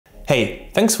Hey,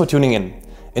 thanks for tuning in.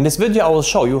 In this video I will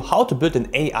show you how to build an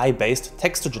AI-based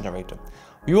text generator.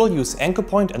 We will use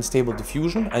Anchorpoint and Stable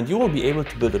Diffusion, and you will be able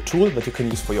to build a tool that you can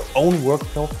use for your own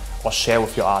workflow or share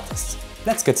with your artists.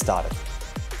 Let's get started.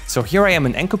 So here I am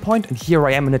in Anchorpoint, and here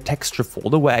I am in a texture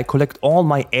folder where I collect all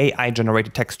my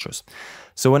AI-generated textures.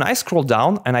 So when I scroll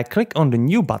down and I click on the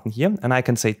new button here, and I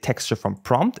can say texture from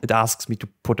prompt, it asks me to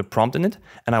put a prompt in it,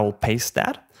 and I will paste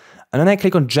that. And then I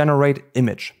click on generate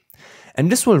image. And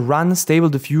this will run Stable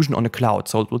Diffusion on the cloud.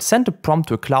 So it will send a prompt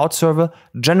to a cloud server,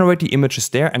 generate the images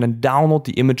there, and then download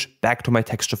the image back to my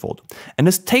texture folder. And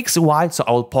this takes a while, so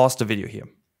I will pause the video here.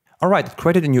 Alright, it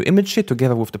created a new image here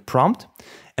together with the prompt.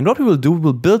 And what we will do, we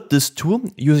will build this tool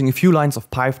using a few lines of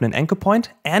Python and Anchorpoint,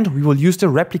 and we will use the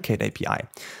replicate API.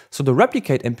 So the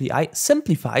replicate API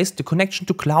simplifies the connection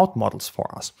to cloud models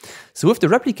for us. So with the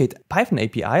replicate Python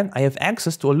API, I have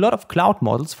access to a lot of cloud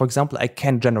models. For example, I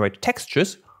can generate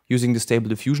textures using the Stable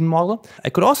Diffusion model. I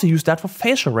could also use that for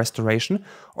facial restoration,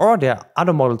 or there are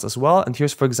other models as well. And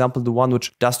here's, for example, the one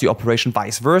which does the operation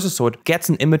vice versa. So it gets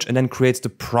an image and then creates the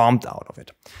prompt out of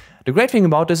it. The great thing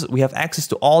about this is we have access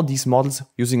to all these models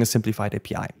using a simplified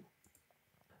API.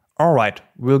 All right,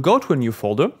 we'll go to a new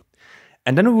folder,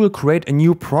 and then we will create a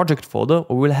new project folder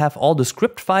where we'll have all the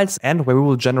script files and where we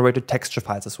will generate the texture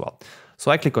files as well.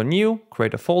 So I click on new,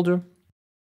 create a folder.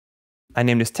 I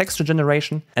name this texture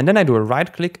generation, and then I do a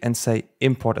right click and say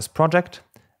import as project.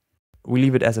 We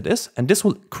leave it as it is, and this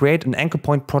will create an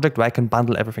Anchorpoint project where I can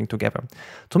bundle everything together.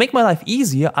 To make my life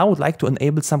easier, I would like to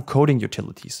enable some coding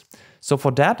utilities. So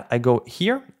for that, I go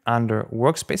here under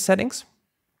workspace settings,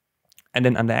 and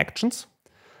then under actions,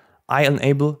 I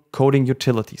enable coding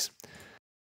utilities.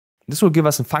 This will give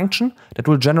us a function that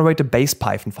will generate the base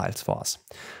Python files for us.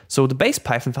 So the base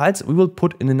Python files we will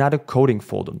put in another coding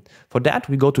folder. For that,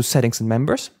 we go to settings and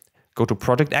members, go to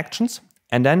project actions,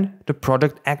 and then the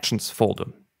project actions folder.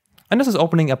 And this is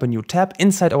opening up a new tab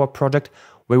inside our project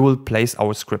where we'll place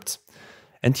our scripts.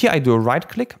 And here I do a right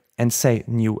click and say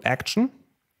new action.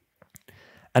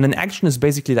 And an action is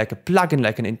basically like a plugin,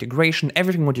 like an integration,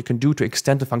 everything what you can do to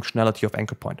extend the functionality of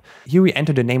Anchorpoint. Here we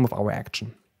enter the name of our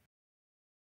action.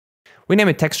 We name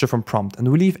it texture from prompt,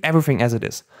 and we leave everything as it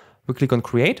is. We click on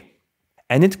create,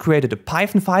 and it created a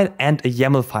Python file and a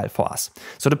YAML file for us.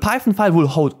 So the Python file will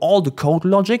hold all the code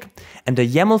logic, and the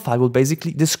YAML file will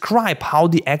basically describe how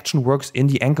the action works in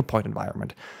the Anchorpoint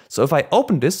environment. So if I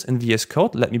open this in VS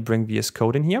Code, let me bring VS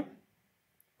Code in here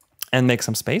and make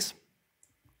some space.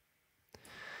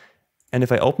 And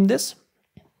if I open this,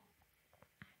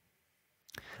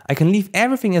 I can leave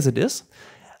everything as it is.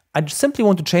 I simply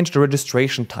want to change the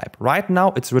registration type. Right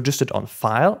now it's registered on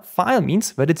file. File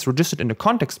means that it's registered in the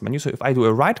context menu. So if I do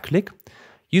a right click,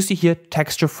 you see here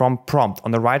texture from prompt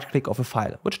on the right click of a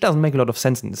file, which doesn't make a lot of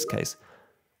sense in this case.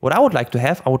 What I would like to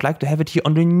have it here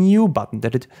on the new button,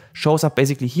 that it shows up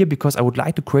basically here because I would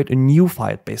like to create a new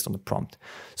file based on the prompt.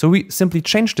 So we simply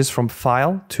change this from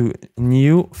file to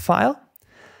new file.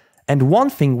 And one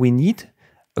thing we need,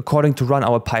 according to run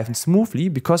our Python smoothly,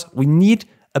 because we need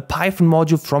a Python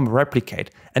module from replicate.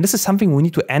 And this is something we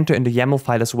need to enter in the YAML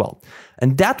file as well.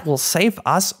 And that will save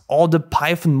us all the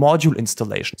Python module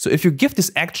installation. So if you give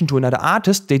this action to another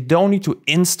artist, they don't need to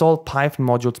install Python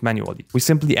modules manually. We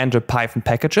simply enter Python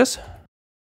packages,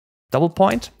 double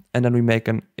point, and then we make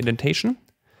an indentation,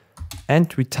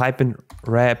 and we type in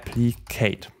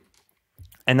replicate.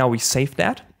 And now we save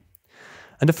that.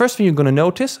 And the first thing you're going to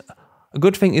notice, a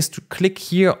good thing is to click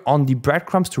here on the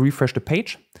breadcrumbs to refresh the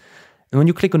page. And when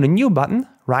you click on the new button,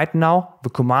 right now, the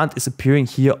command is appearing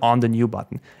here on the new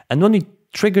button. And when you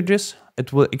trigger this,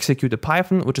 it will execute a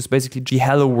Python, which is basically the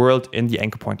hello world in the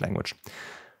Anchorpoint language.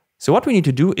 So what we need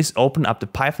to do is open up the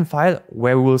Python file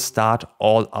where we will start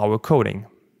all our coding.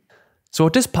 So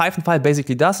what this Python file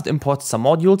basically does, it imports some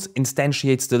modules,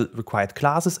 instantiates the required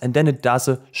classes, and then it does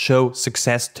a show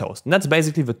success toast. And that's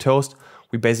basically the toast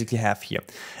we basically have here.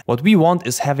 What we want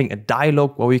is having a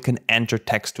dialog where we can enter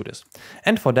text to this.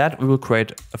 And for that, we will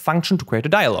create a function to create a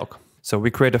dialog. So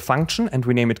we create a function and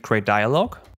we name it create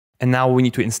dialog. And now we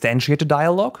need to instantiate the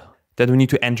dialog. Then we need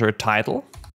to enter a title.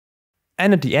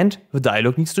 And at the end, the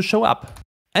dialog needs to show up.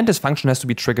 And this function has to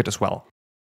be triggered as well.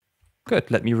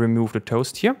 Good, let me remove the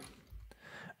toast here.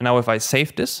 And now if I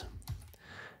save this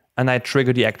and I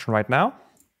trigger the action right now,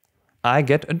 I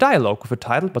get a dialog with a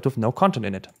title but with no content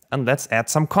in it. And let's add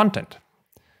some content.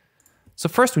 So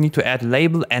first we need to add a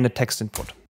label and a text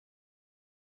input.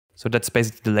 So that's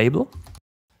basically the label.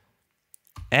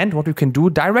 And what we can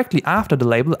do directly after the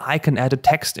label, I can add a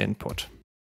text input.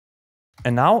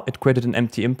 And now it created an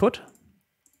empty input.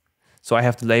 So I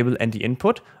have the label and the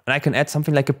input, and I can add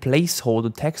something like a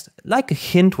placeholder text, like a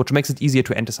hint, which makes it easier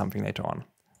to enter something later on.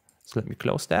 So let me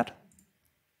close that.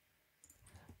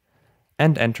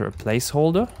 And enter a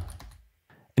placeholder.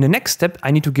 In the next step,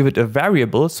 I need to give it a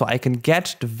variable so I can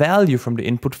get the value from the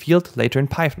input field later in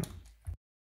Python.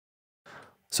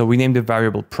 So we name the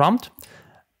variable prompt,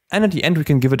 and at the end we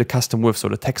can give it a custom width, so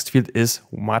the text field is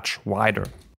much wider.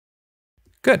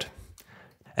 Good.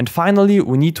 And finally,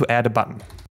 we need to add a button.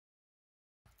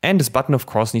 And this button, of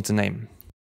course, needs a name.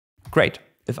 Great.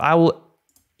 If I will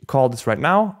call this right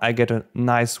now, I get a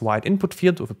nice wide input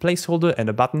field with a placeholder and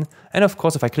a button. And of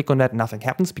course, if I click on that, nothing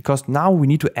happens because now we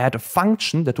need to add a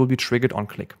function that will be triggered on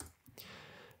click.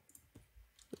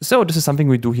 So this is something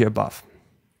we do here above.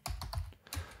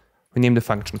 We name the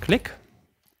function click,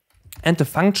 and the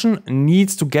function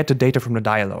needs to get the data from the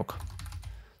dialog.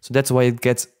 So that's why it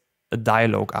gets a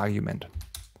dialog argument.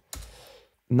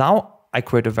 Now I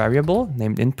create a variable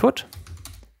named input,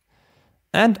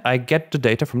 and I get the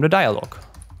data from the dialog.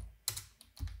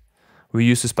 We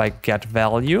use this by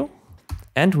getValue,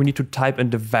 and we need to type in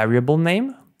the variable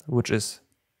name, which is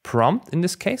prompt in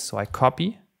this case. So I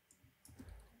copy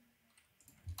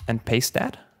and paste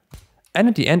that. And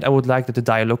at the end, I would like that the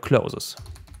dialog closes.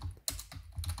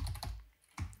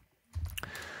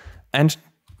 And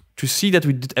to see that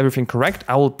we did everything correct,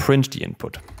 I will print the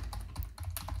input.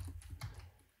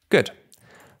 Good.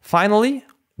 Finally,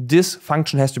 this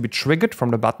function has to be triggered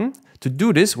from the button. To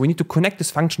do this, we need to connect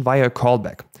this function via a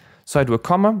callback. So I do a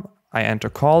comma, I enter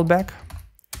callback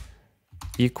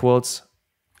equals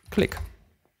click.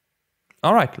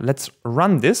 All right, let's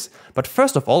run this. But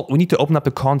first of all, we need to open up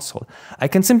the console. I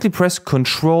can simply press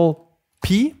Ctrl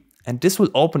P, and this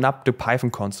will open up the Python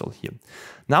console here.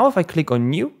 Now, if I click on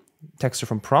new, texture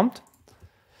from prompt,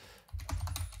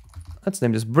 let's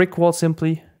name this brick wall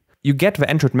simply, you get the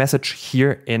entered message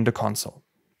here in the console.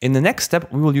 In the next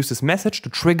step, we will use this message to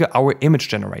trigger our image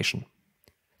generation.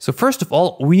 So first of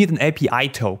all, we need an API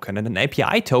token, and an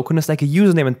API token is like a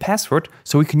username and password,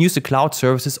 so we can use the cloud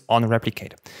services on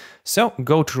Replicate. So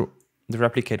go to the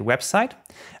Replicate website,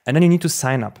 and then you need to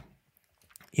sign up.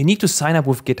 You need to sign up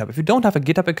with GitHub. If you don't have a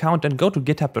GitHub account, then go to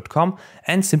github.com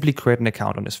and simply create an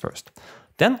account on this first.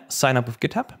 Then sign up with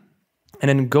GitHub, and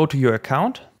then go to your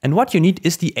account. And what you need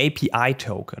is the API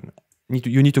token.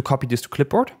 You need to copy this to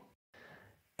clipboard.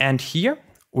 And here,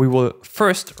 we will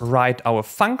first write our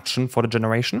function for the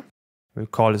generation. We'll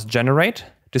call this generate.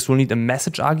 This will need a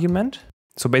message argument.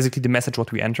 So basically the message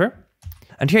what we enter.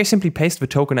 And here I simply paste the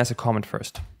token as a comment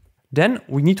first. Then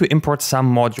we need to import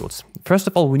some modules. First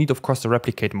of all, we need, of course, the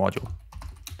replicate module.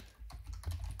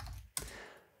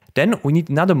 Then we need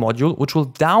another module which will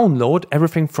download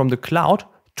everything from the cloud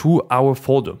to our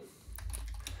folder.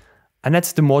 And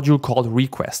that's the module called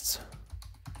requests.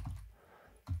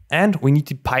 And we need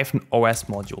the Python OS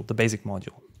module, the basic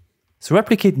module. So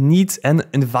Replicate needs an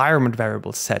environment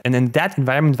variable set. And in that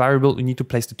environment variable, we need to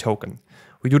place the token.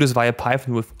 We do this via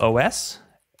Python with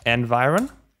os.environ.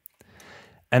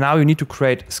 And now you need to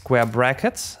create square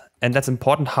brackets. And that's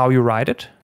important how you write it.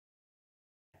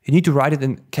 You need to write it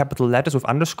in capital letters with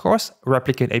underscores,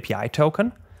 replicate API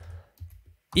token,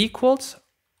 equals,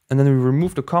 and then we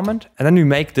remove the comment, and then we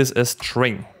make this a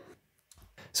string.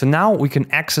 So now we can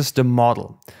access the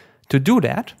model. To do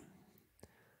that,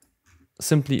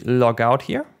 simply log out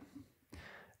here,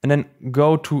 and then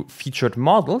go to featured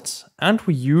models, and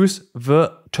we use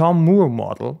the Tom Moore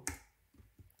model,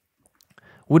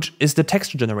 which is the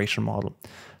texture generation model.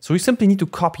 So we simply need to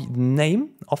copy the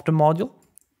name of the module,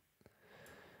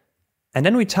 and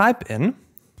then we type in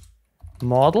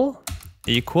model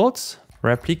equals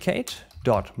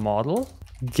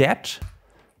replicate.models.get,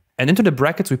 and into the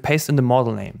brackets we paste in the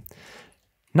model name.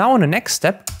 Now on the next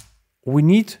step, we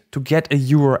need to get a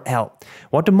URL.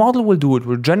 What the model will do, it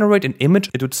will generate an image,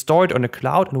 it would store it on the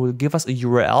cloud, and it will give us a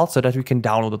URL so that we can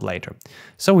download it later.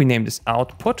 So we name this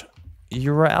output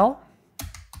URL,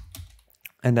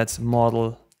 and that's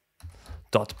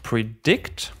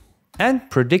model.predict, and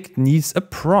predict needs a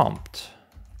prompt.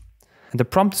 And the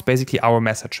prompt is basically our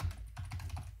message,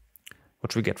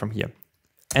 which we get from here.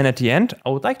 And at the end, I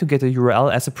would like to get a URL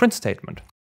as a print statement.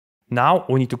 Now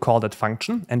we need to call that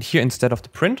function, and here instead of the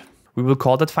print, we will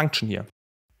call that function here.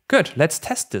 Good, let's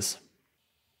test this.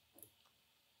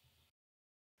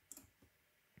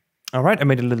 All right, I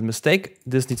made a little mistake.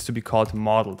 This needs to be called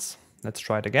models. Let's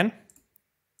try it again.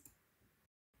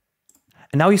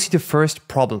 And now you see the first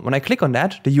problem. When I click on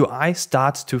that, the UI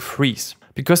starts to freeze,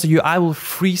 because the UI will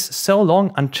freeze so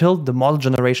long until the model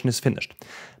generation is finished.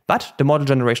 But the model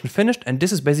generation finished, and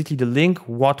this is basically the link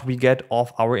what we get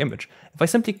of our image. If I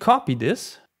simply copy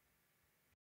this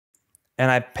and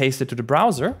I paste it to the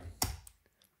browser,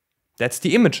 that's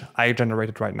the image I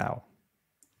generated right now.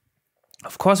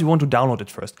 Of course, we want to download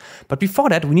it first. But before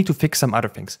that, we need to fix some other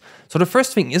things. So the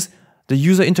first thing is the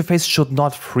user interface should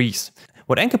not freeze.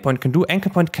 What Anchorpoint can do,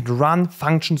 Anchorpoint can run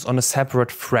functions on a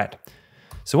separate thread.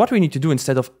 So what we need to do,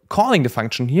 instead of calling the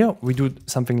function here, we do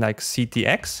something like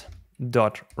ctx.run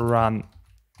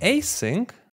async,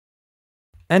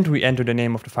 and we enter the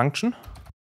name of the function,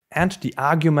 and the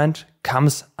argument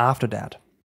comes after that.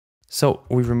 So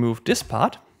we remove this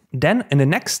part. Then in the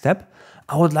next step,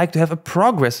 I would like to have a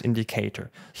progress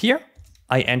indicator. Here,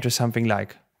 I enter something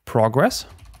like progress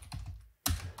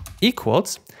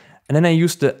equals, and then I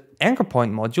use the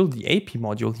Anchorpoint module, the AP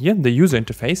module here, the user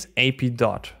interface,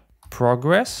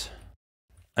 ap.Progress.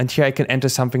 And here I can enter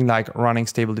something like running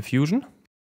Stable Diffusion.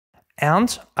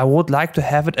 And I would like to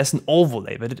have it as an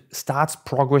overlay, that it starts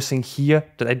progressing here,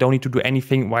 that I don't need to do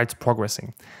anything while it's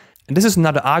progressing. And this is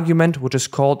another argument, which is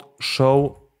called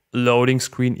show loading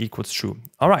screen equals true.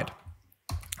 All right,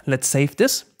 let's save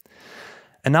this.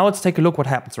 And now let's take a look what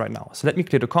happens right now. So let me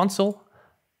clear the console.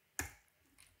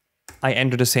 I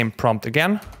enter the same prompt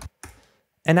again.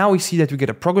 And now we see that we get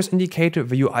a progress indicator.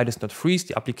 The UI does not freeze.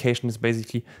 The application is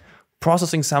basically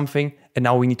processing something. And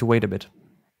now we need to wait a bit.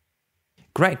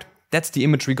 Great. That's the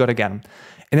image we got again.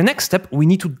 In the next step, we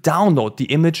need to download the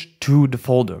image to the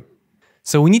folder.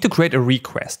 So we need to create a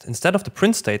request. Instead of the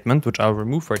print statement, which I'll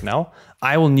remove right now,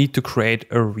 I will need to create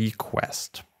a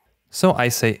request. So I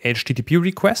say HTTP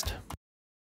request.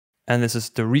 And this is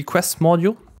the requests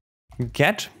module.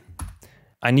 Get.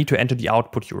 I need to enter the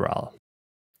output URL.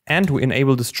 And we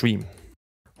enable the stream.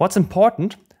 What's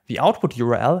important, the output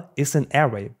URL is an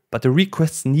array, but the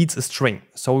request needs a string.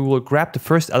 So we will grab the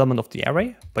first element of the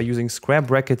array by using square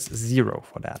brackets 0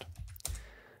 for that.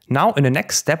 Now in the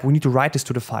next step, we need to write this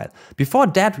to the file. Before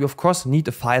that, we of course need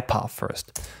a file path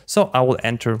first. So I will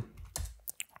enter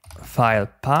file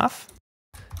path,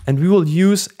 and we will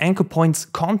use Anchorpoint's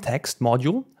context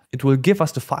module. It will give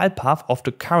us the file path of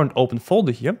the current open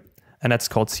folder here, and that's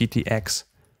called ctx.path.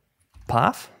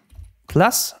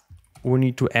 Plus, we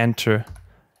need to enter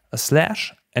a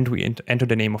slash, and we enter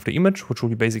the name of the image, which will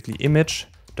be basically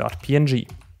image.png.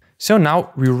 So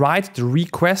now we write the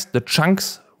request, the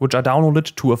chunks which are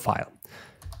downloaded, to a file.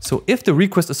 So if the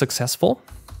request is successful,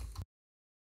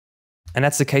 and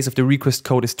that's the case if the request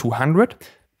code is 200,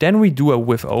 then we do a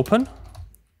with open.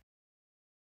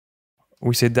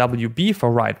 We say WB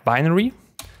for write binary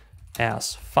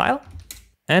as file,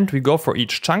 and we go for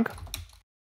each chunk.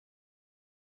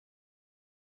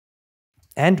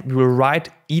 And we will write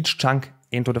each chunk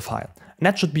into the file. And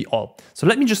that should be all. So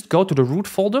let me just go to the root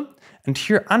folder, and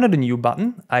here under the new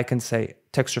button, I can say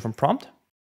texture from prompt.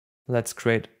 Let's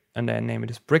create, and then name it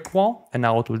as brick wall, and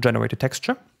now it will generate a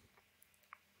texture.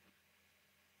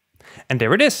 And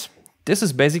there it is. This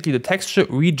is basically the texture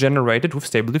we generated with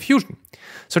Stable Diffusion.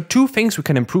 So two things we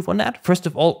can improve on that. First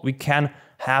of all, we can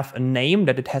have a name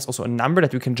that it has also a number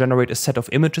that we can generate a set of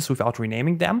images without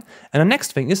renaming them. And the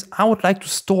next thing is I would like to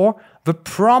store the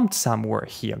prompt somewhere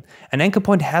here. And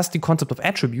Anchorpoint has the concept of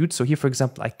attributes. So here, for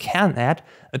example, I can add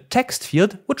a text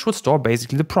field, which will store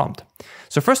basically the prompt.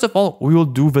 So first of all, we will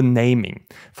do the naming.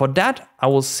 For that, I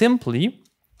will simply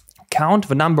count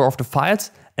the number of the files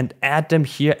and add them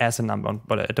here as a number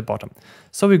at the bottom.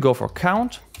 So we go for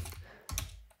count,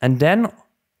 and then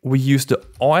we use the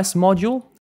os module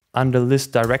under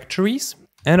list directories,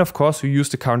 and of course we use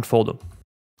the current folder.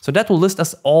 So that will list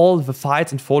us all the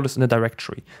files and folders in the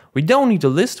directory. We don't need the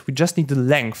list, we just need the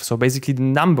length, so basically the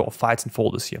number of files and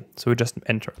folders here. So we just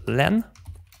enter len,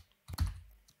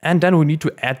 and then we need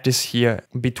to add this here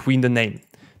between the name.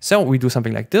 So we do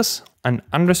something like this, an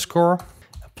underscore,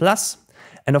 a plus,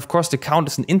 and of course the count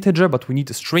is an integer, but we need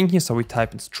a string here, so we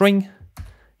type in string.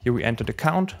 Here we enter the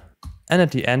count, and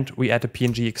at the end we add a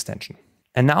PNG extension.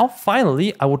 And now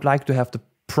finally I would like to have the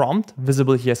prompt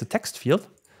visible here as a text field.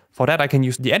 For that I can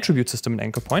use the attribute system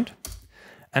in Anchorpoint,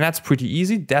 and that's pretty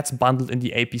easy. That's bundled in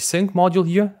the apsync module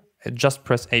here. I just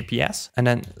press APS and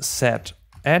then set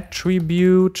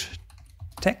attribute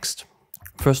text.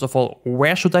 First of all,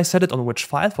 where should I set it, on which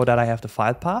file? For that I have the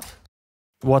file path.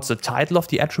 What's the title of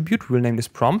the attribute? We'll name this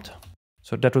prompt.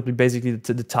 So that would be basically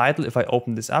the title. If I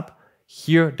open this up,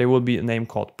 here there will be a name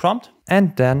called prompt,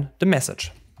 and then the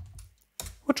message,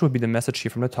 which will be the message here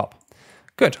from the top.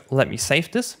 Good, let me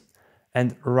save this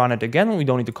and run it again. We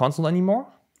don't need the console anymore.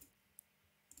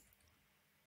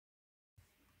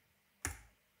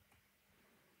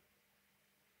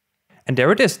 And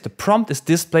there it is, the prompt is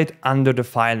displayed under the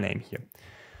file name here.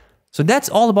 So that's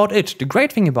all about it. The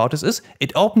great thing about this is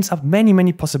it opens up many,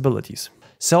 many possibilities.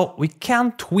 So we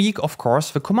can tweak, of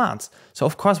course, the commands. So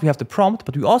of course we have the prompt,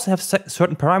 but we also have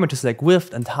certain parameters like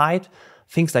width and height,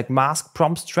 things like mask,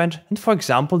 prompt strength, and for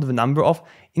example, the number of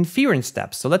inference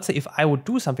steps. So let's say if I would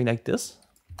do something like this,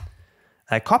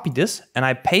 I copy this and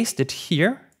I paste it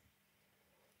here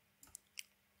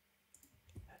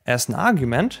as an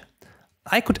argument,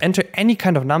 I could enter any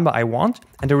kind of number I want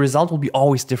and the result will be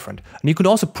always different. And you could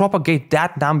also propagate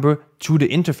that number to the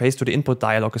interface, to the input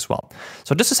dialog as well.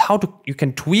 So this is how you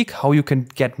can tweak, how you can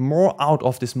get more out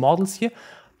of these models here.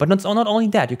 But not only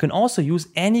that, you can also use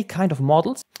any kind of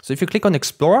models. So if you click on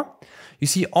Explorer, you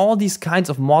see all these kinds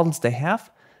of models they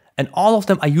have, and all of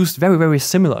them are used very, very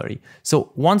similarly.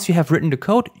 So once you have written the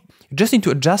code, you just need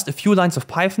to adjust a few lines of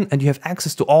Python and you have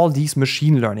access to all these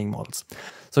machine learning models.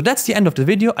 So that's the end of the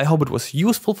video. I hope it was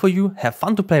useful for you. Have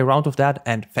fun to play around with that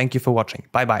and thank you for watching.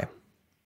 Bye bye.